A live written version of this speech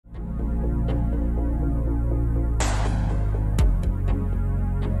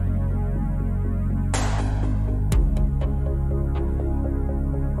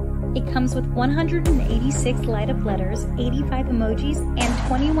comes with 186 light-up letters, 85 emojis, and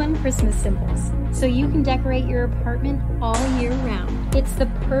 21 Christmas symbols, so you can decorate your apartment all year round. It's the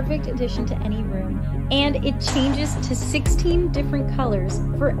perfect addition to any room, and it changes to 16 different colors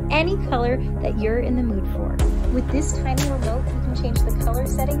for any color that you're in the mood for. With this tiny remote, you can change the color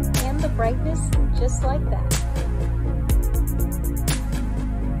setting and the brightness just like that.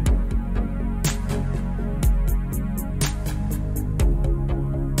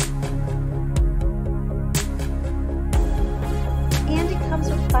 And it comes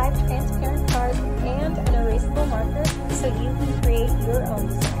with 5 transparent cards and an erasable marker so you can create your own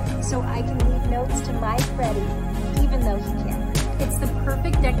design. So I can leave notes to my Freddie even though he can't. It's the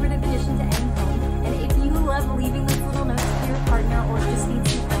perfect decorative addition to any home, and if you love leaving those little notes to your partner or just need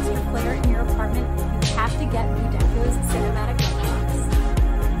some